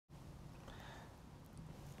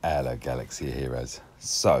Hello, Galaxy Heroes.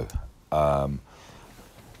 So,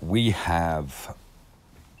 we have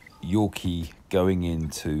Yorke going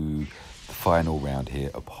into the final round here.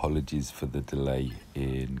 Apologies for the delay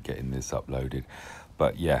in getting this uploaded.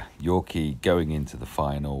 But yeah, Yorke going into the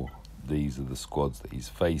final. These are the squads that he's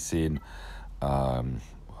facing. I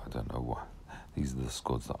don't know what. These are the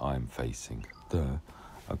squads that I'm facing. Duh.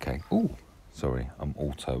 Okay. Oh, sorry. I'm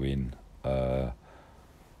auto in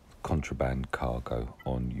contraband cargo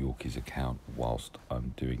on Yorke's account whilst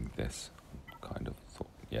I'm doing this. Kind of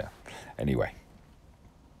thought, yeah. Anyway,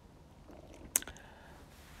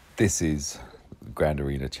 this is the Grand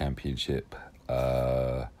Arena Championship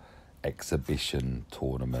exhibition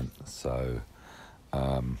tournament. So,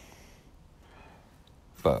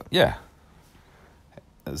 but yeah,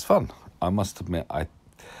 it was fun. I must admit, I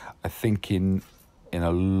think in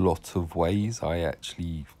a lot of ways, I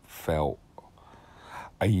actually felt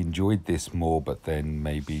I enjoyed this more, but then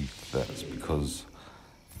maybe that's because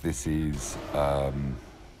this is I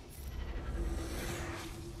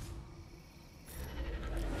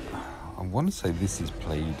want to say this is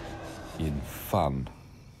played in fun,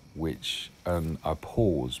 which I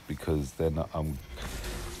pause because then I'm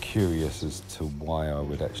curious as to why I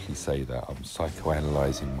would actually say that. I'm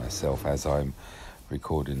psychoanalyzing myself as I'm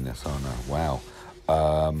recording this. Oh no, wow.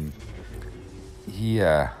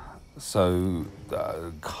 Yeah. So,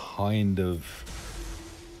 kind of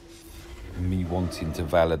me wanting to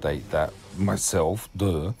validate that myself,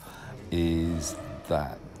 is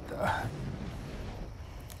that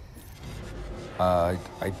I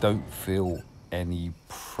don't feel any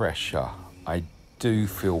pressure. I do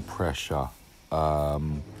feel pressure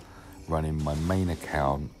running my main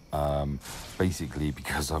account, basically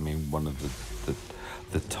because I'm in one of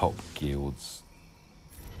the top guilds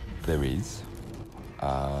there is.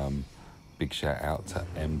 Big shout out to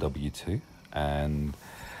MW2 and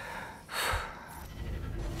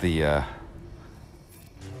the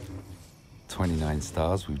 29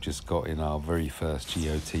 stars we've just got in our very first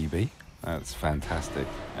GOTB. That's fantastic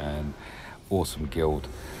and awesome guild.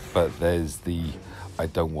 But there's the I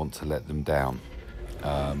don't want to let them down.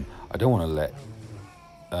 I don't want to let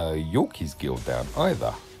Yorke's guild down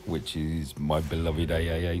either, which is my beloved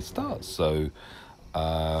AAA stars. So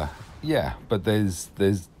yeah, but there's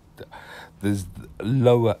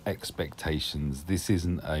lower expectations. This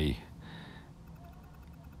isn't a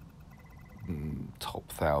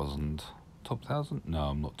top 1,000. Top 1,000? No,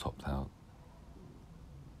 I'm not top 1,000.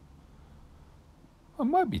 I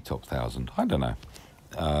might be top 1,000. I don't know.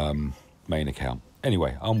 Main account.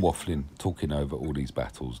 Anyway, I'm waffling, talking over all these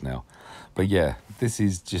battles now. But yeah, this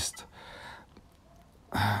is just.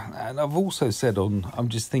 And I've also said I'm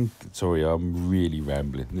just thinking, sorry, I'm really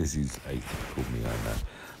rambling. This is atypical me, I know.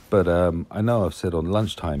 But I know I've said on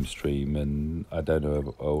lunchtime stream, and I don't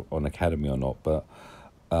know if, on Academy or not, but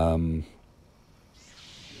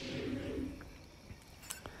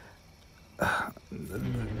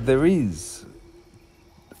there is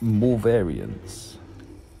more variance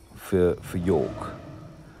for Yorke.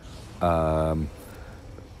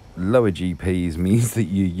 Lower GPs means that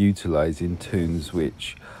you're utilising tunes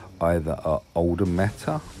which either are older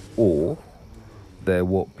meta or they're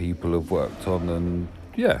what people have worked on. And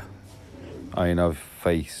yeah, I mean, I've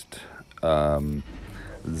faced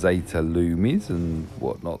Zeta Lumis and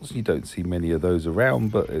whatnot. So you don't see many of those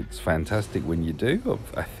around, but it's fantastic when you do.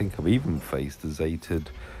 I think I've even faced a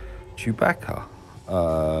Zetaed Chewbacca,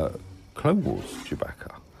 Clone Wars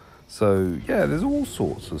Chewbacca. So yeah, there's all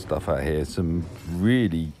sorts of stuff out here. Some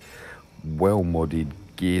really well-modded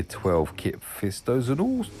Gear 12 kit fistos and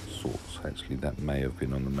all sorts. Actually, that may have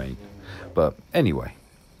been on the main. But anyway,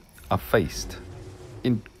 I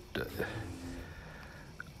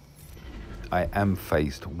am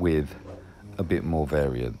faced with a bit more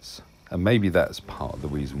variance. And maybe that's part of the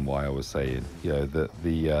reason why I was saying, you know, that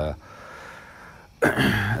the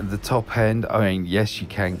the top end, I mean, yes, you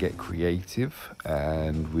can get creative,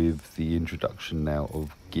 and with the introduction now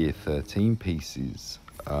of Gear 13 pieces,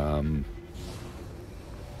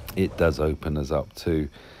 it does open us up to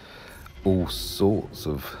all sorts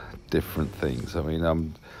of different things. I mean,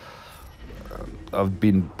 I've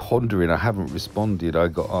been pondering, I haven't responded. I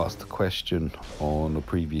got asked a question on a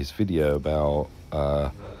previous video about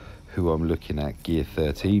who I'm looking at Gear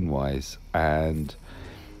 13 wise, and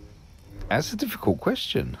that's a difficult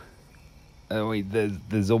question. I mean,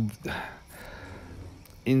 there's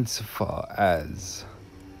insofar as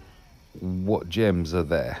what gems are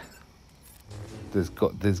there. There's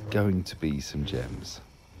going to be some gems,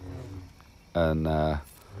 and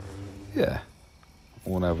yeah, I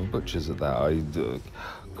want to have a butcher's at that.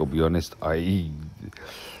 Gotta be honest,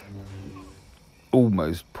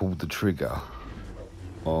 almost pulled the trigger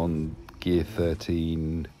on Gear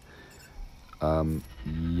 13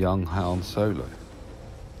 young Han Solo.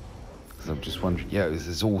 Because I'm just wondering, yeah,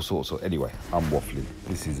 there's all sorts of... Anyway, I'm waffling.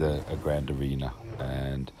 This is a grand arena,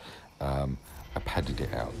 and I padded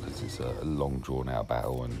it out because it's a long drawn out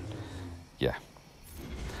battle, and yeah.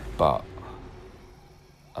 But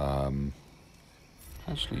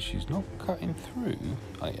actually she's not cutting through.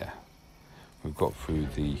 Oh yeah, we've got through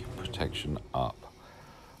the protection up.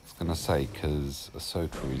 I was gonna say, because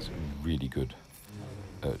Ahsoka is really good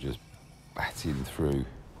at just batting through,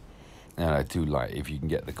 and I do like if you can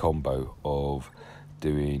get the combo of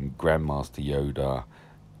doing GrandMaster Yoda,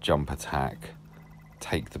 jump attack,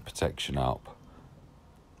 take the protection up,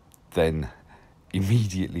 then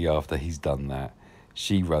immediately after he's done that,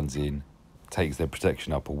 she runs in, takes their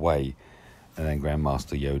protection up away, and then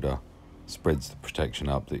Grandmaster Yoda spreads the protection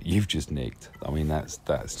up that you've just nicked. I mean, that's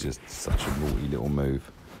just such a naughty little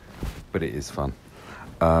move, but it is fun.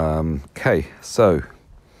 Okay, so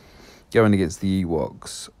going against the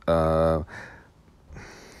Ewoks.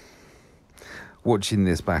 Watching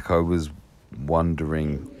this back, I was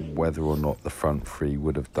wondering whether or not the front three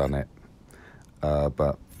would have done it,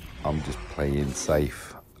 but I'm just playing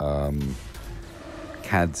safe.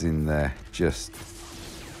 CAD's in there just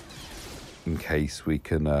in case we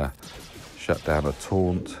can shut down a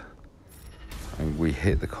taunt, and we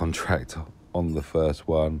hit the contract on the first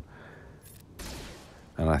one,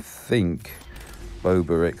 and I think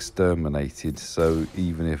Boba exterminated, so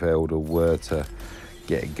even if Elder were to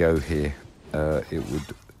get a go here, it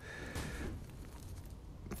would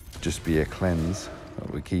just be a cleanse.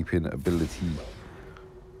 We're keeping ability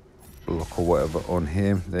block or whatever on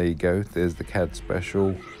him. There you go, there's the CAD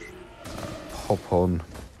special. Hop on.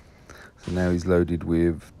 So now he's loaded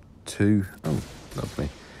with 2. Oh, lovely.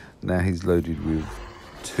 Now he's loaded with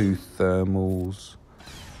 2 thermals,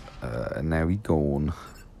 and now he's gone.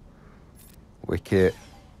 Wicket,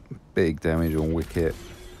 big damage on Wicket.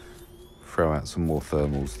 Throw out some more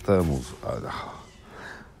thermals.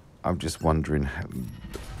 I'm just wondering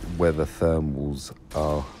whether thermals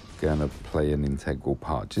are going to play an integral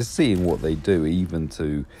part. Just seeing what they do, even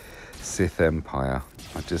to Sith Empire.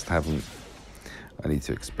 I just haven't... I need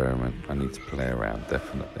to experiment. I need to play around,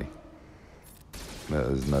 definitely. But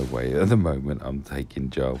there's no way at the moment I'm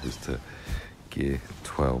taking Jarvis to Gear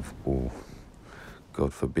 12 or,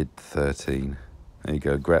 God forbid, 13. There you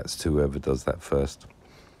go. Grats to whoever does that first.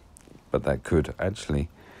 But that could actually...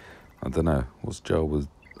 I don't know. What's Jarvis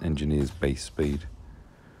Engineer's base speed?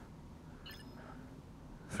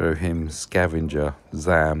 Throw him Scavenger,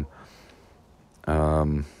 Zam,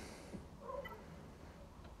 Dengara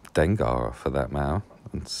for that matter,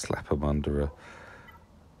 and slap him under a,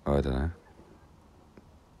 I don't know,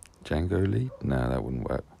 Django lead? No, that wouldn't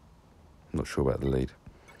work. I'm not sure about the lead.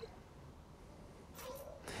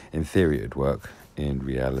 In theory it'd work, in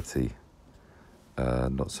reality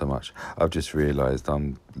not so much. I've just realised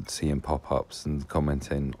I'm seeing pop-ups and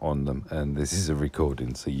commenting on them, and this is a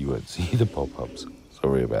recording, so you won't see the pop-ups.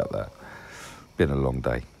 Sorry about that. Been a long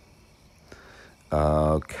day.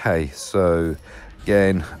 Okay, so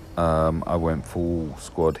again, I went full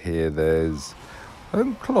squad here. I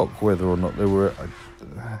don't clock whether or not there were...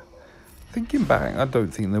 thinking back, I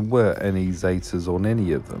don't think there were any Zetas on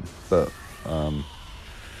any of them, but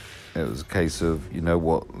it was a case of, you know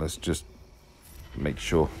what, let's just make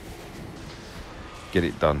sure, get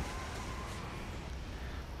it done.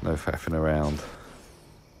 No faffing around.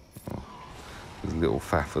 As little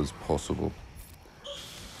faff as possible.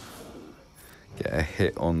 Get a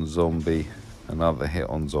hit on zombie, another hit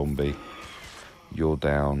on zombie, you're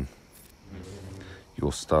down.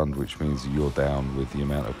 You're stunned, which means you're down with the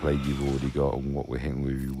amount of plague you've already got and what we're hitting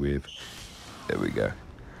you with. There we go.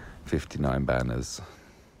 59 banners.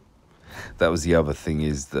 That was the other thing,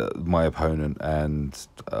 is that my opponent, and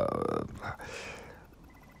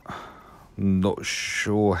not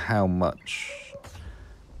sure how much...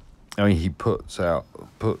 I mean, he put out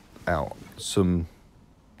some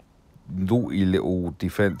naughty little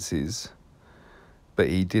defences, but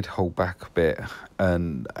he did hold back a bit,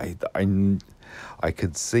 and I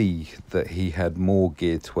could see that he had more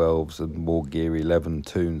Gear 12s and more Gear 11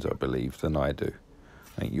 tunes, I believe, than I do.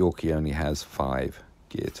 I think Yorke only has 5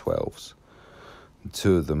 Gear 12s.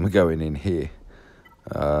 2 of them are going in here.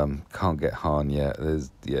 Can't get Han yet.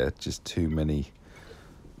 There's, just too many...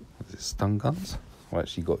 Is it stun guns? I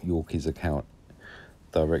actually got Yorke's account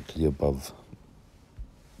directly above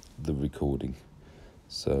the recording.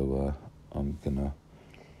 So I'm gonna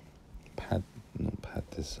pad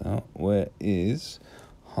this out. Where is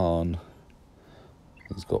Han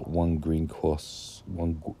He's got one green cross,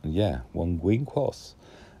 one green cross.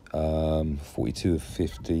 42 of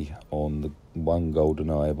 50 on the one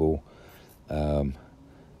golden eyeball. Then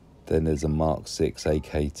there's a Mark 6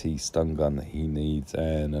 AKT stun gun that he needs,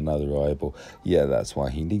 and another eyeball. Yeah, that's why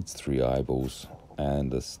he needs 3 eyeballs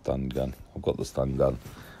and a stun gun. I've got the stun gun,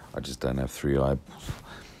 I just don't have 3 eyeballs.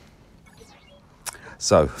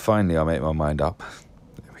 So finally I make my mind up.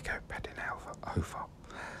 There we go, heading over,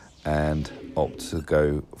 and opt to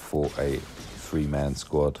go for a 3-man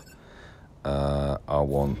squad. I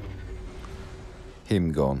want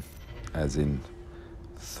him gone, as in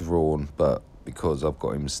Thrawn, but because I've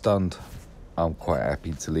got him stunned, I'm quite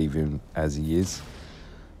happy to leave him as he is.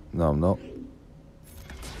 No, I'm not.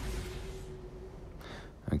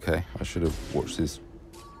 Okay, I should have watched this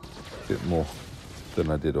a bit more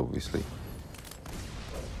than I did, obviously.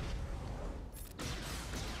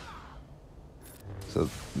 So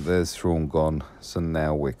there's Thrawn gone. So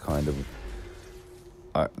now we're kind of...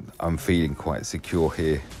 I'm feeling quite secure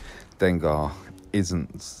here. Dengar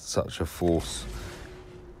isn't such a force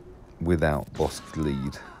without Bosk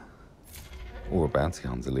lead. Or a bounty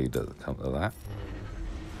hunter lead at the come to that.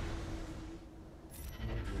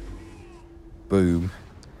 Boom.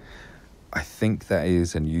 I think that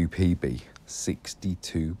is an UPB.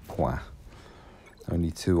 62 points.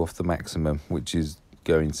 Only 2 off the maximum, which is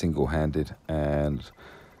going single-handed and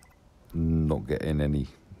not getting any,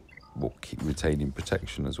 well, keep retaining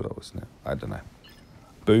protection as well, isn't it? I don't know.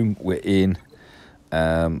 Boom, we're in.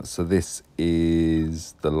 So this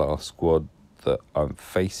is the last squad that I'm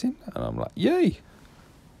facing, and I'm like, yay!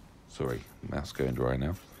 Sorry, mouse going dry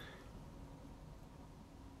now.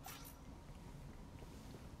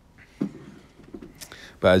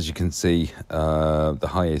 But as you can see, the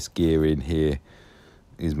highest gear in here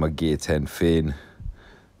is my gear 10 Finn,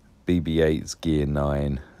 BB-8's gear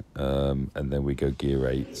 9, and then we go gear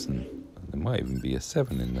 8s, and there might even be a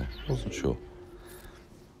 7 in there, wasn't sure.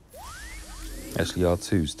 Actually,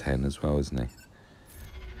 R2's 10 as well, isn't he?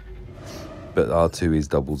 But R2 is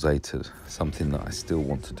double Zeted, something that I still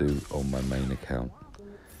want to do on my main account.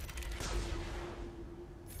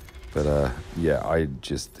 But yeah,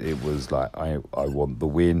 it was like, I want the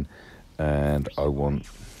win, and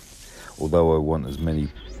although I want as many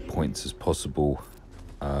points as possible,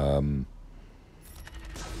 I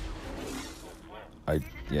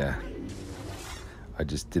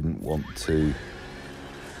just didn't want to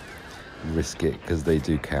risk it because they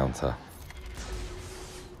do counter.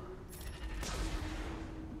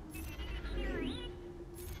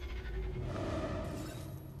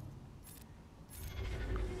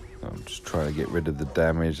 I'm just trying to get rid of the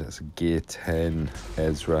damage. That's a gear 10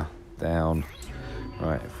 Ezra down.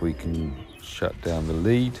 Right, if we can shut down the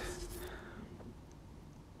lead.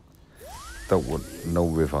 Don't want no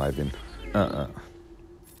reviving.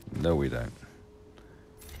 No, we don't.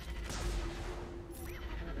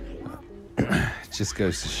 It just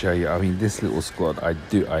goes to show you. I mean, this little squad.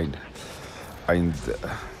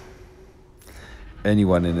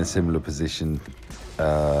 Anyone in a similar position,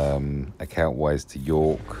 account-wise to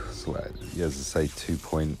Yorke, so as I say,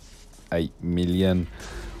 2.8 million.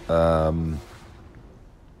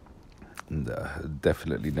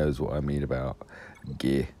 Definitely knows what I mean about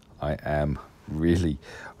gear. I am really,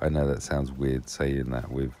 I know that sounds weird saying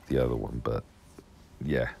that with the other one, but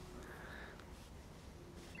yeah.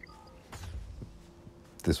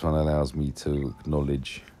 This one allows me to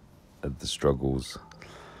acknowledge the struggles.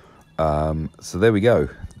 So there we go.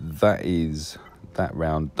 That is that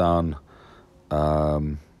round done.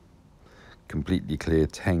 Completely clear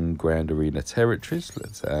 10 Grand Arena territories.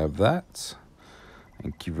 Let's have that.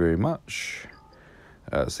 Thank you very much.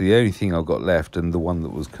 So the only thing I've got left, and the one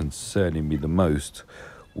that was concerning me the most,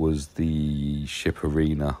 was the ship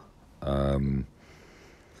arena. But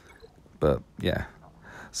yeah.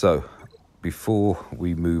 So before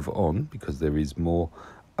we move on, because there is more,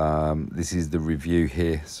 this is the review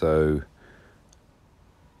here. So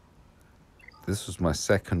this was my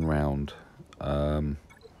second round.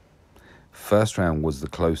 First round was the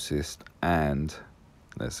closest, and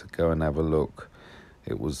let's go and have a look.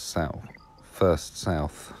 It was south. First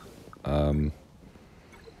south.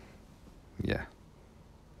 Yeah.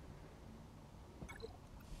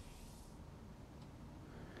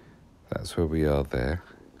 That's where we are there.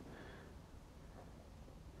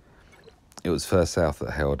 It was first south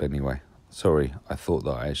that held anyway. Sorry, I thought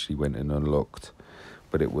that I actually went and unlocked,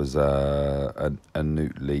 but it was a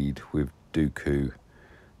Newt lead with Dooku,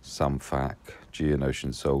 Sumfac,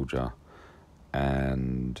 Geonosian Soldier,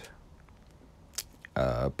 and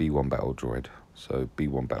B1 Battle Droid. So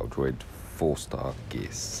B1 Battle Droid, 4-star,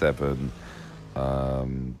 gear 7,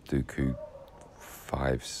 Dooku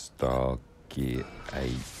 5-star gear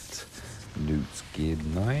 8, Newt's gear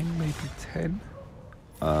 9, maybe 10.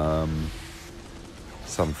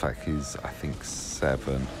 Sunfac is, I think,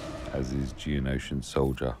 7, as is Geonosian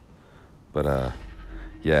Soldier. But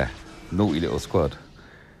yeah, naughty little squad.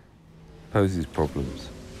 Poses problems.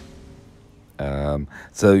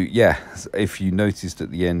 So yeah, if you noticed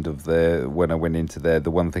at the end of there, when I went into there,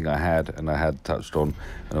 the one thing I had touched on,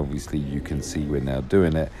 and obviously you can see we're now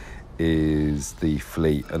doing it, is the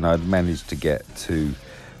fleet. And I'd managed to get to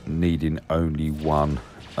needing only one.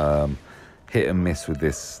 Hit and miss with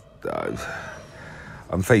this.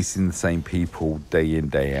 I'm facing the same people day in,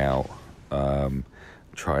 day out,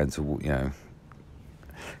 trying to, you know,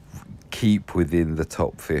 keep within the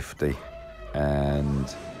top 50,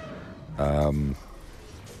 and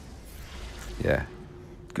yeah,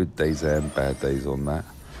 good days and bad days on that.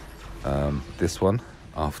 This one,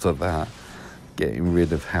 after that, getting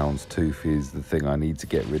rid of Houndstooth is the thing. I need to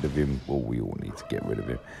get rid of him, well, we all need to get rid of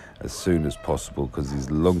him as soon as possible, because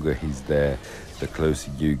the longer he's there, the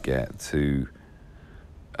closer you get to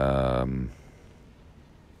the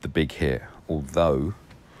big hit. Although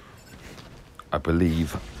I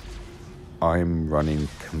believe I'm running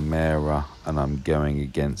Chimera and I'm going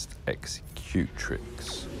against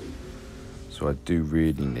Executrix, so I do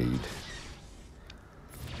really need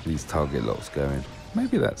these target locks going.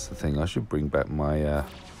 Maybe that's the thing, I should bring back my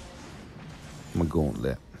my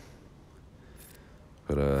gauntlet,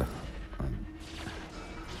 but I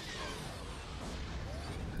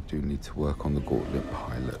do need to work on the gauntlet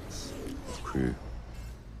pilots crew.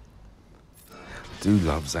 I do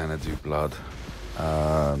love Xanadu Blood.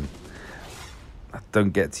 I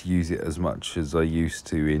don't get to use it as much as I used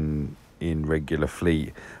to in regular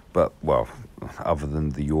fleet, but well, other than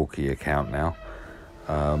the Yorke account now.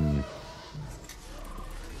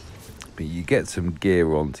 But you get some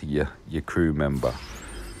gear onto your crew member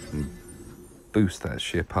and boost that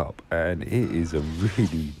ship up, and it is a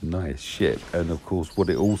really nice ship. And of course, what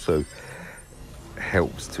it also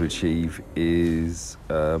helps to achieve is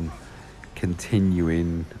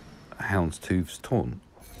continuing Houndstooth's taunt.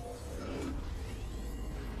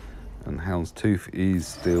 And Houndstooth is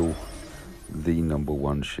still the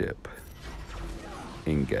 #1 ship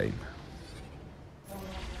in game.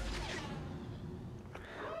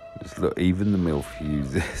 Just look, even the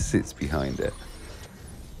Milfuse sits behind it.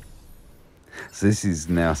 So this is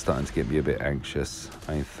now starting to get me a bit anxious.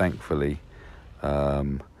 I mean, thankfully,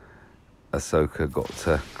 Ahsoka got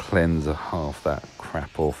to cleanse half that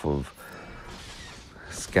crap off of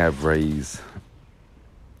Scav Ray's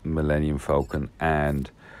Millennium Falcon and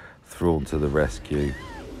Thrawn to the rescue.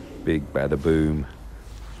 Big bada boom.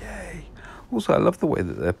 Yay. Also, I love the way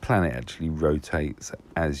that their planet actually rotates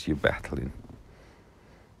as you're battling.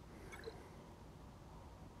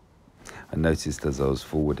 I noticed as I was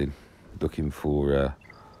forwarding, looking for,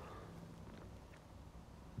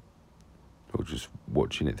 or just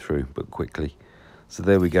watching it through, but quickly. So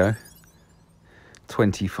there we go.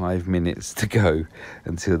 25 minutes to go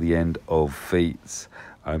until the end of FEATS.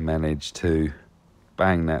 I managed to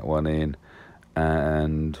bang that one in,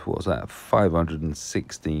 and what was that?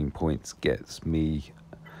 516 points gets me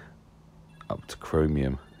up to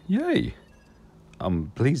chromium. Yay!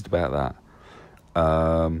 I'm pleased about that.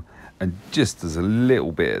 And just as a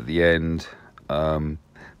little bit at the end,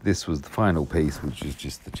 this was the final piece, which was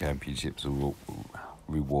just the championships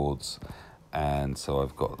rewards, and so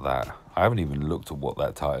I've got that. I haven't even looked at what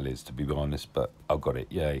that title is, to be honest, but I've got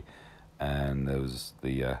it. Yay! And there was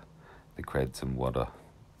the creds and water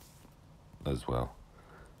as well.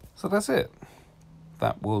 So that's it.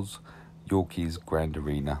 That was Yorke's Grand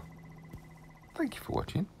Arena. Thank you for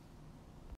watching.